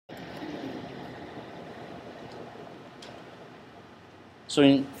So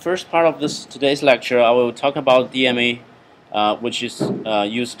in first part of today's lecture, I will talk about DMA, which is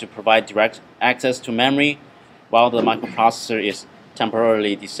used to provide direct access to memory while the microprocessor is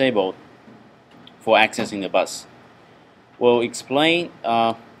temporarily disabled for accessing the bus. We'll explain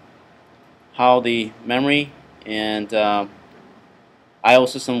how the memory and I/O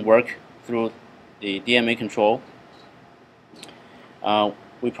system work through the DMA control.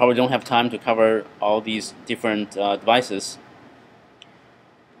 We probably don't have time to cover all these different devices.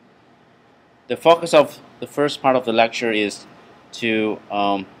 The focus of the first part of the lecture is to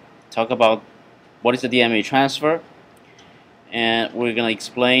talk about what is the DMA transfer, and we're going to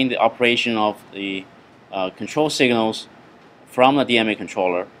explain the operation of the control signals from the DMA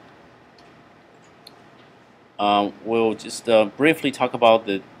controller. We'll just briefly talk about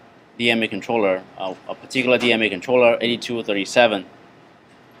the DMA controller, a particular DMA controller, 8237.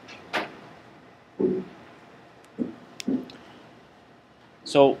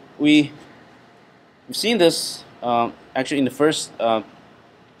 So we've seen this actually in the first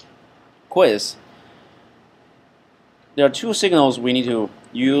quiz. There are two signals we need to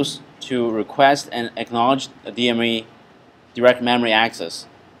use to request and acknowledge the DMA direct memory access.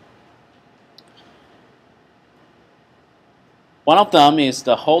 One of them is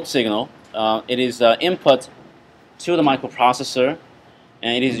the hold signal. It is the input to the microprocessor,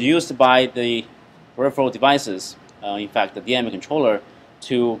 and it is used by the peripheral devices, in fact the DMA controller,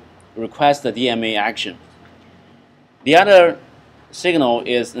 to request the DMA action. The other signal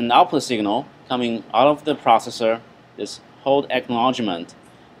is an output signal coming out of the processor, this hold acknowledgement.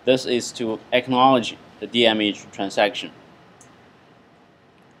 This is to acknowledge the DMA transaction.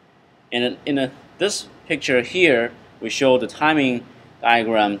 And in this picture here, we show the timing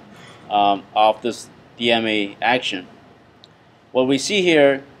diagram of this DMA action. What we see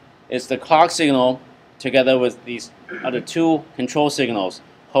here is the clock signal together with these other two control signals,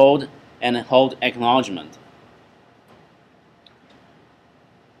 hold and hold acknowledgement.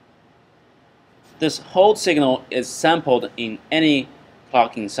 This hold signal is sampled in any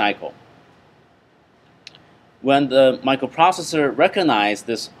clocking cycle. When the microprocessor recognizes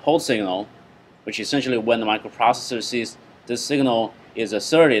this hold signal, which essentially when the microprocessor sees this signal is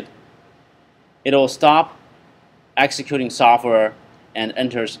asserted, it will stop executing software and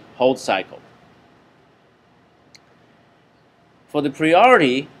enters hold cycle. For the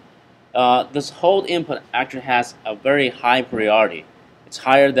priority, this hold input actually has a very high priority. It's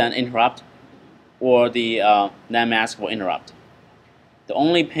higher than interrupt or the non-maskable interrupt. The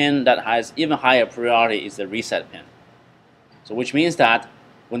only pin that has even higher priority is the reset pin. So which means that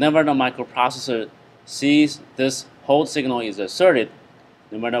whenever the microprocessor sees this hold signal is asserted,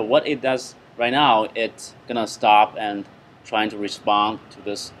 no matter what it does right now, it's gonna stop and trying to respond to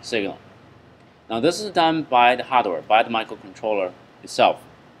this signal. Now this is done by the hardware, by the microcontroller itself.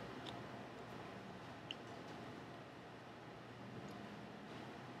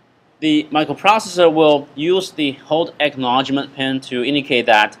 The microprocessor will use the hold acknowledgement pin to indicate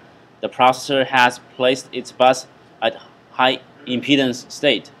that the processor has placed its bus at high impedance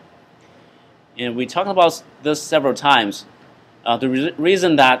state. And we talked about this several times. The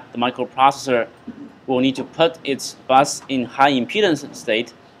reason that the microprocessor will need to put its bus in high impedance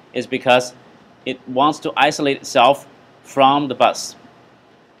state is because it wants to isolate itself from the bus.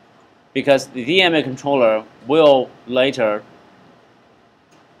 Because the DMA controller will later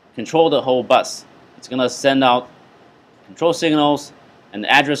control the whole bus. It's going to send out control signals and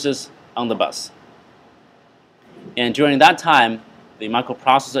addresses on the bus. And during that time, the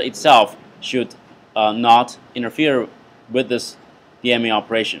microprocessor itself should not interfere with this DMA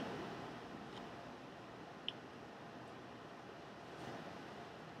operation.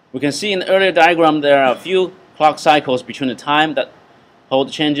 We can see in the earlier diagram there are a few clock cycles between the time that hold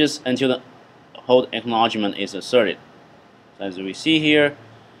changes until the hold acknowledgement is asserted. So as we see here,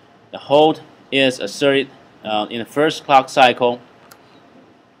 the hold is asserted in the first clock cycle,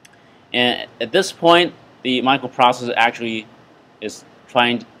 and at this point the microprocessor actually is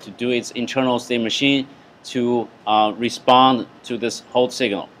trying to do its internal state machine to respond to this hold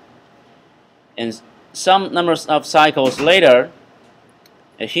signal. And some numbers of cycles later,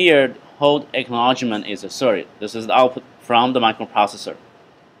 here hold acknowledgement is asserted. This is the output from the microprocessor.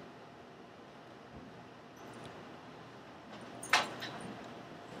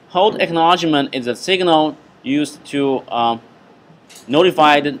 Hold acknowledgement is a signal used to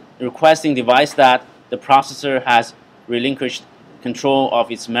notify the requesting device that the processor has relinquished control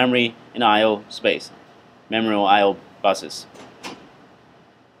of its memory in I/O space, memory or I/O buses.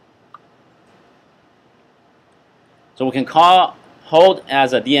 So we can call hold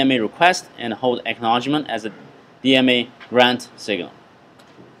as a DMA request and hold acknowledgement as a DMA grant signal.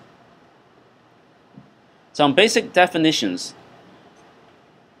 Some basic definitions.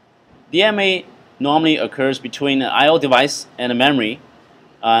 DMA normally occurs between an I/O device and a memory,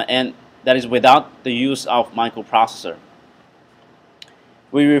 and that is without the use of microprocessor.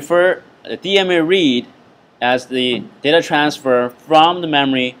 We refer the DMA read as the data transfer from the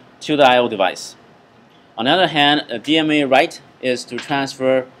memory to the I/O device. On the other hand, a DMA write is to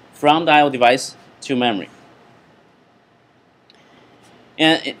transfer from the I/O device to memory.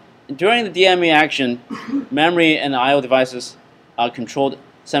 And during the DMA action, memory and I/O devices are controlled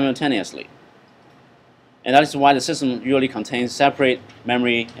simultaneously. And that is why the system usually contains separate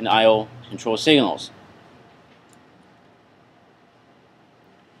memory and I/O control signals.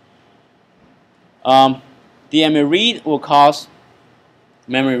 DMA read will cause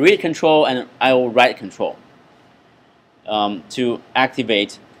memory read control and I/O write control to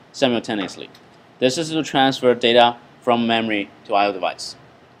activate simultaneously. This is to transfer data from memory to I/O device.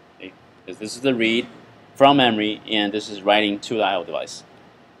 Okay? Because this is the read from memory, and this is writing to the I/O device.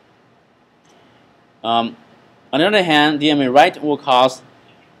 On the other hand, DMA write will cause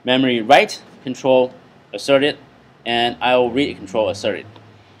memory write control asserted and I/O read control asserted.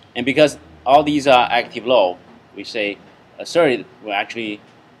 And because all these are active low, we say asserted, we're actually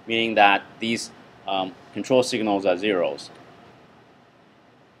meaning that these control signals are zeros.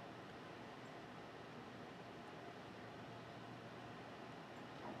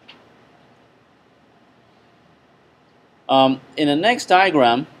 In the next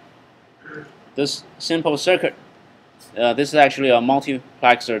diagram, this simple circuit, this is actually a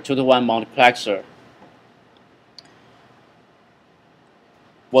multiplexer, 2-to-1 multiplexer.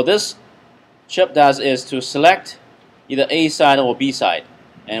 What this chip does is to select either A side or B side,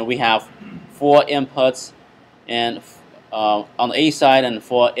 and we have 4 inputs and on the A side and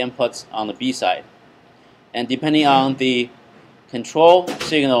 4 inputs on the B side. And depending on the control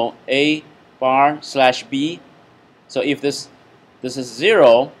signal A bar/B, so if this is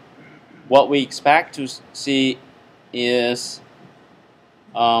 0, what we expect to see is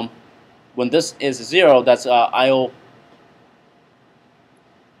when this is 0, that's I/O.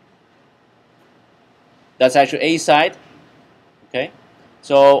 That's actually A side. Okay,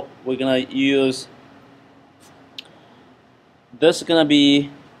 so we're gonna use this. Is gonna be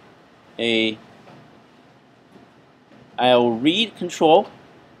a I/O read control.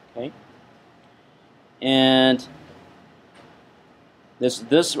 Okay, and this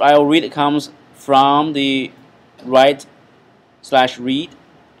I/O read comes from the write/read.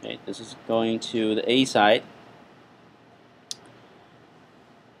 Okay, this is going to the A side,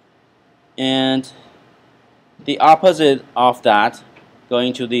 and the opposite of that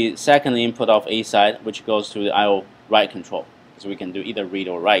going to the second input of A side, which goes to the I/O write control. So we can do either read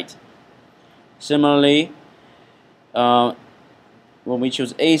or write. Similarly, when we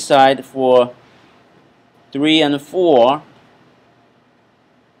choose A side for 3 and 4,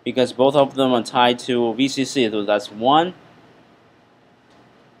 because both of them are tied to VCC, so that's 1.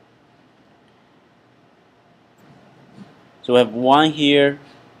 So we have 1 here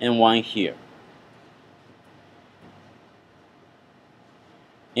and 1 here.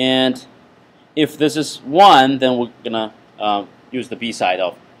 And if this is 1, then we're gonna use the B side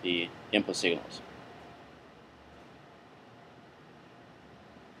of the input signals.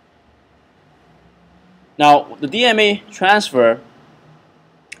 Now, the DMA transfer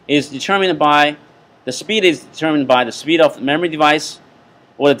is determined by the speed of the memory device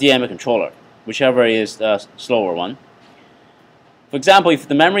or the DMA controller, whichever is the slower one. For example, if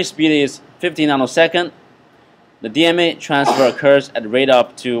the memory speed is 50 nanosecond, the DMA transfer occurs at a rate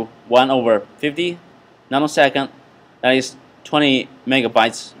up to 1/50 nanosecond, that is 20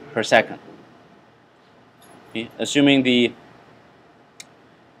 megabytes per second. Okay? Assuming the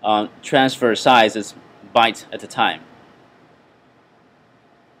transfer size is byte at a time.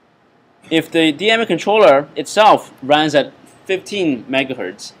 If the DMA controller itself runs at 15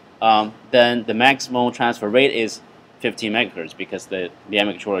 megahertz, then the maximum transfer rate is 15 megahertz because the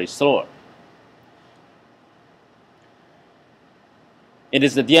DMA controller is slower. It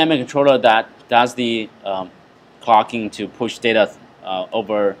is the DMA controller that does the clocking to push data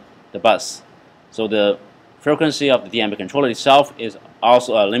over the bus. So the frequency of the DMA controller itself is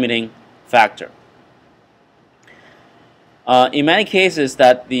also a limiting factor. In many cases,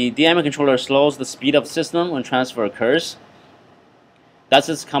 that the DMA controller slows the speed of the system when transfer occurs. That's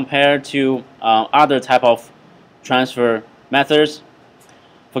as compared to other type of transfer methods.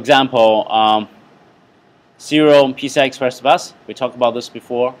 For example, serial PCI Express bus. We talked about this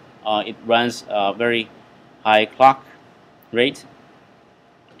before. It runs a very high clock rate,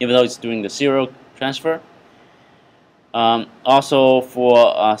 even though it's doing the serial transfer. Also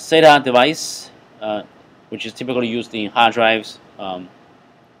for SATA device, which is typically used in hard drives,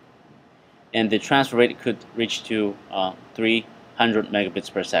 and the transfer rate could reach to 300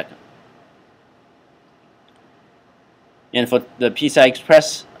 megabits per second. And for the PCI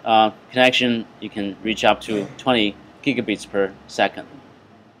Express connection, you can reach up to 20 gigabits per second.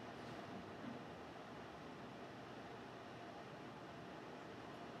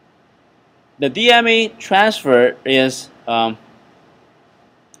 The DMA transfer is done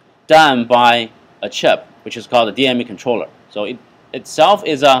by a chip, which is called a DMA controller. So it itself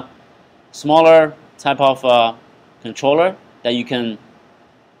is a smaller type of controller that you can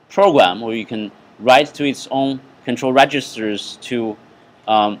program, or you can write to its own control registers to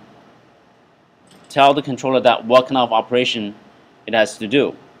tell the controller that what kind of operation it has to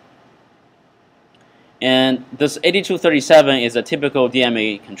do. And this 8237 is a typical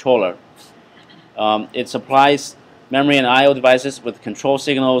DMA controller. It supplies memory and I/O devices with control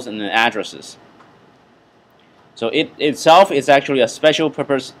signals and addresses. So it itself is actually a special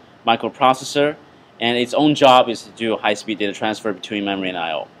purpose microprocessor, and its own job is to do high-speed data transfer between memory and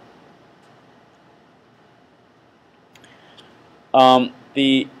I/O.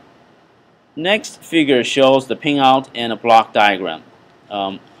 The next figure shows the pinout and a block diagram.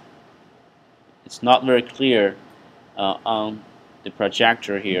 It's not very clear on the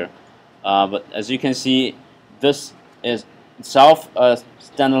projector here, but as you can see, this is itself a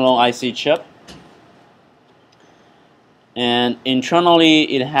standalone IC chip, and internally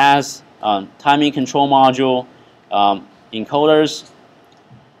it has timing control module, encoders.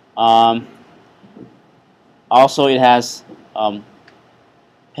 Also, it has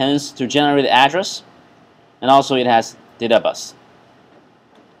pins to generate the address, and also it has data bus.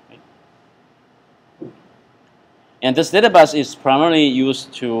 And this data bus is primarily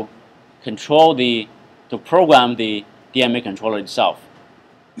used to program the DMA controller itself.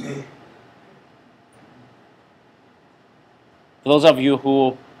 For those of you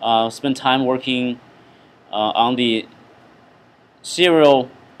who spend time working on the serial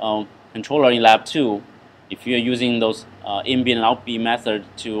controller in Lab 2, if you're using those in-bin and out-bin method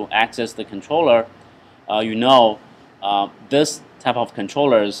to access the controller, you know this type of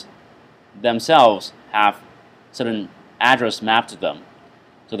controllers themselves have certain address mapped to them.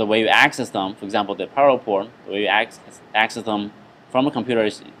 So the way you access them, for example, the power port, the way you access them from a computer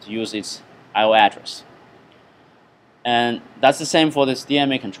is to use its I/O address. And that's the same for this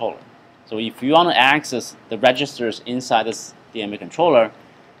DMA controller. So if you want to access the registers inside this DMA controller,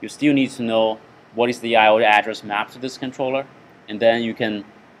 you still need to know what is the I/O address mapped to this controller, and then you can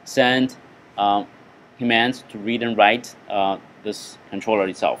send commands to read and write this controller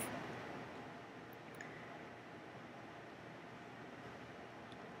itself.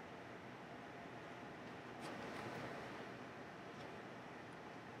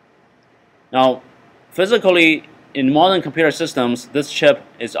 Now, physically, in modern computer systems, this chip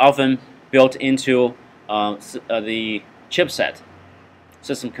is often built into the chipset,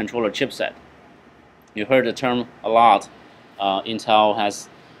 system controller chipset. You heard the term a lot. Intel has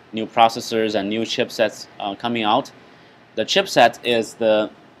new processors and new chipsets coming out. The chipset is the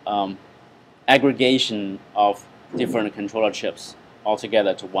aggregation of different controller chips all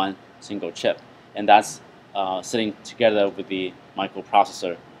together to one single chip, and that's sitting together with the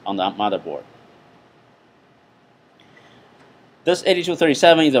microprocessor on the motherboard. This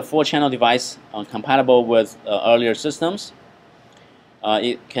 8237 is a 4-channel device compatible with earlier systems.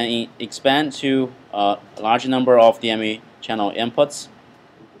 It can expand to a large number of DMA channel inputs.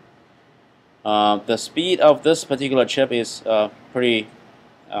 The speed of this particular chip is pretty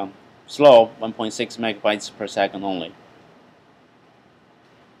slow, 1.6 megabytes per second only.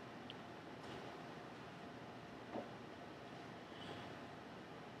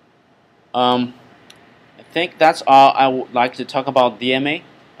 I think that's all I would like to talk about DMA.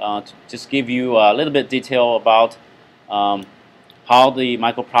 To just give you a little bit detail about how the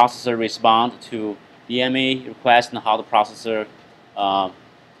microprocessor responds to DMA requests and how the processor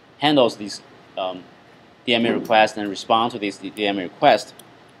handles these DMA requests and responds to these DMA requests.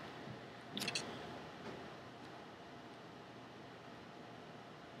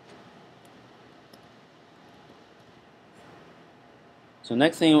 So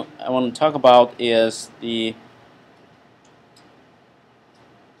next thing I want to talk about is the